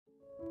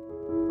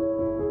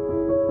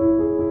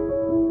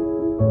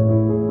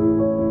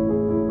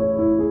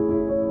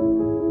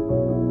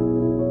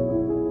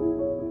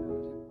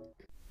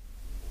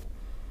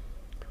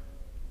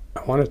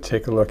want to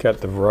take a look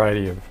at the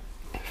variety of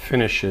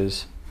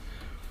finishes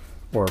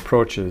or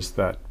approaches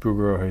that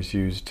Bouguereau has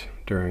used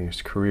during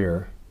his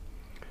career.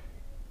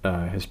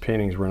 His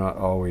paintings were not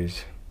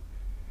always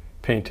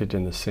painted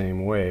in the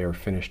same way or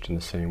finished in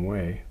the same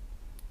way,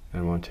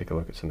 and I want to take a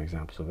look at some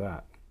examples of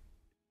that.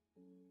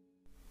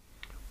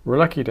 We're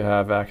lucky to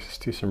have access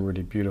to some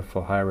really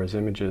beautiful high-res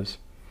images,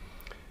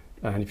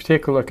 and if you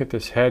take a look at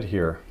this head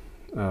here,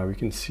 we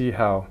can see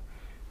how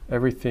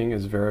everything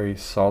is very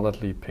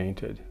solidly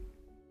painted.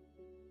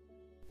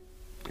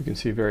 You can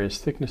see various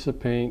thickness of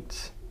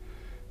paints.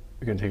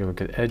 We can take a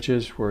look at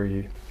edges where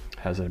he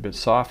has it a bit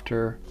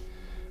softer.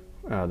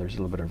 There's a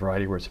little bit of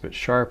variety where it's a bit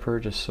sharper,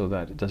 just so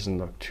that it doesn't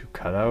look too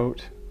cut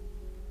out.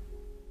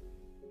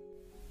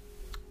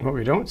 What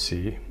we don't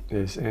see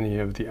is any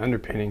of the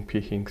underpainting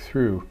peeking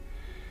through.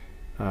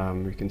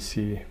 We can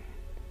see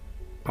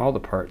all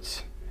the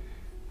parts,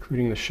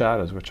 including the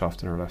shadows, which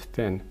often are left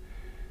thin,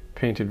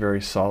 painted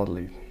very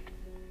solidly.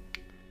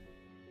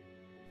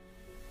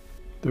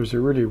 There's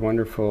a really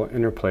wonderful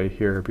interplay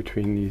here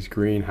between these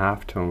green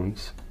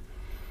halftones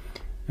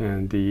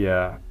and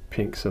the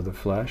pinks of the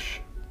flesh.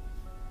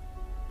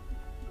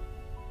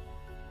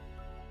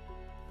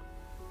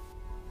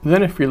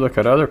 Then if we look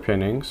at other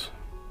paintings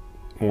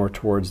more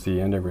towards the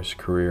end of his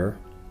career,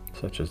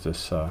 such as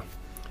this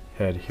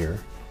head here,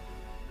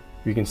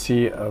 you can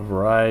see a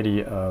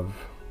variety of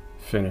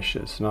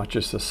finishes, not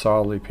just a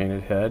solidly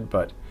painted head,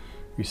 but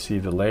we see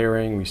the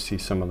layering, we see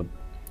some of the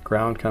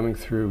ground coming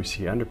through, we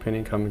see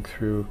underpainting coming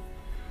through,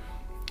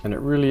 and it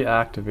really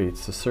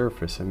activates the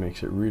surface and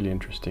makes it really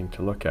interesting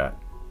to look at.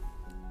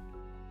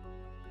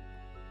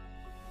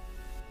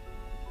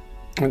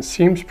 It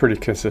seems pretty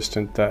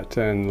consistent that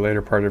in the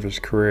later part of his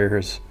career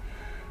his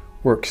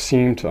work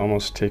seemed to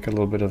almost take a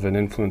little bit of an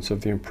influence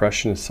of the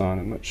Impressionists on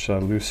it, much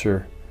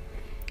looser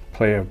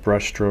play of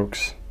brush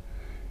strokes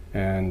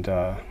and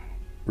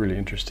really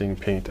interesting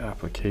paint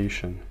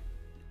application.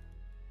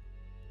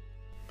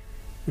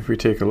 If we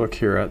take a look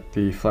here at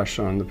the flesh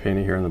on the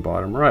painting here in the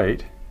bottom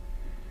right,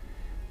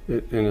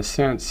 it in a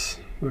sense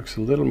looks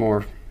a little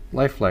more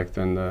lifelike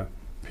than the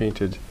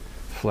painted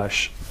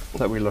flesh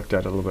that we looked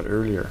at a little bit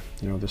earlier.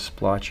 You know, the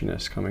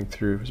splotchiness coming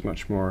through is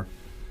much more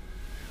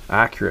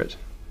accurate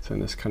than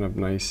this kind of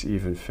nice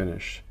even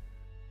finish.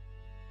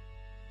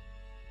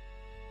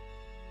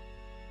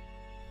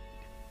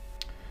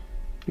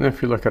 And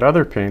if you look at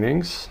other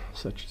paintings,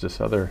 such as this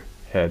other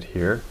head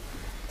here,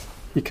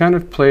 he kind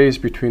of plays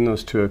between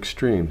those two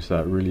extremes,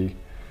 that really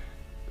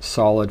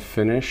solid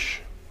finish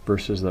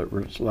versus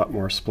that lot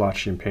more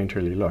splotchy and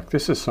painterly look.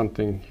 This is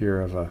something here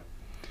of a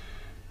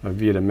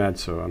via de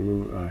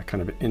mezzo,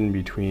 kind of in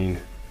between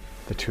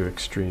the two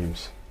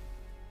extremes.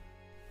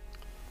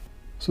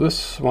 So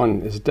this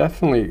one is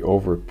definitely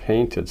over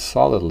painted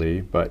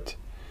solidly, but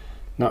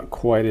not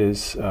quite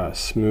as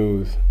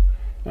smooth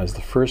as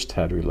the first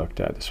head we looked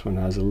at. This one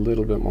has a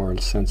little bit more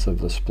sense of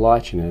the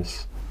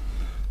splotchiness,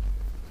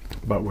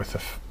 but with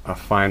a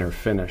finer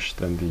finish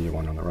than the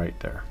one on the right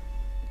there.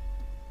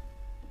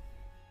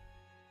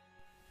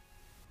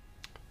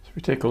 So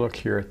we take a look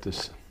here at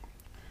this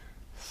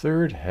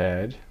third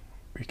head.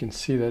 We can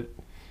see that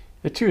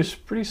it too is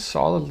pretty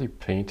solidly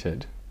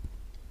painted.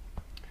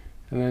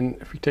 And then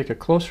if we take a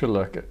closer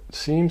look, it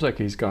seems like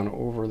he's gone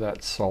over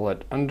that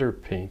solid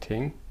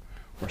underpainting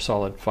or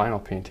solid final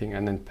painting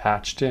and then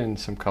patched in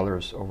some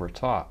colors over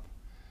top.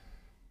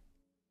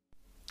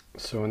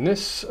 So in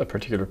this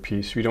particular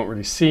piece, we don't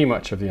really see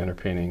much of the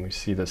underpainting. We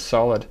see the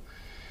solid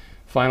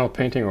final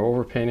painting or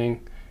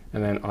overpainting,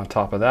 and then on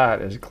top of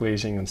that is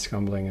glazing and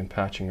scumbling and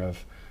patching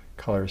of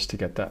colors to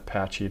get that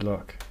patchy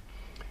look.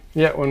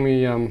 Yet when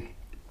we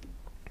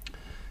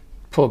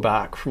pull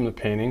back from the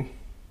painting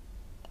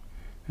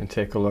and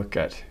take a look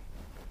at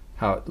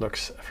how it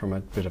looks from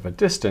a bit of a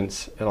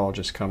distance, it all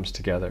just comes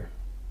together.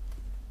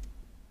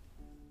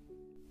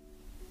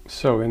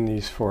 So in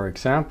these four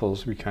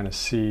examples, we kind of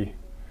see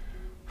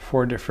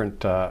four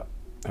different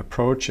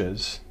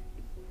approaches,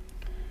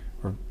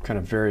 or kind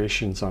of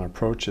variations on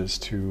approaches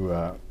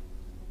to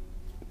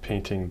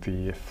painting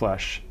the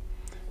flesh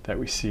that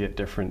we see at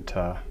different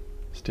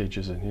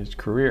stages in his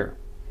career.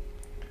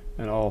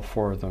 And all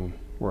four of them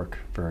work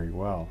very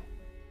well.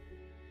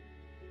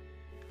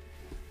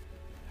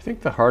 I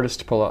think the hardest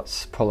to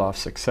pull off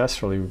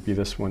successfully would be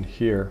this one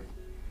here.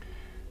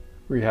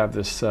 We have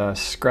this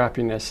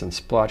scrappiness and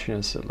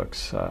splotchiness. It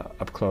looks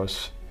up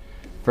close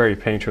very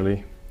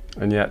painterly,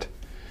 and yet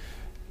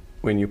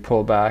when you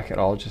pull back, it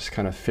all just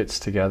kind of fits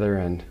together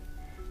and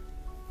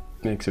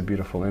makes a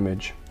beautiful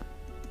image.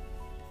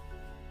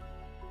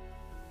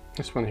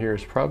 This one here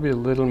is probably a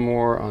little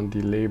more on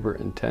the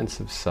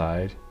labor-intensive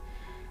side,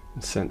 in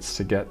a sense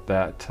to get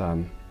that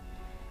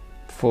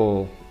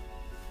full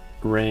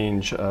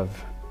range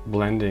of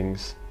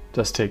blendings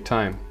does take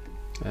time,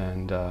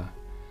 and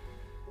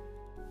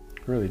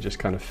really just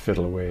kind of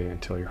fiddle away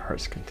until your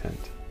heart's content.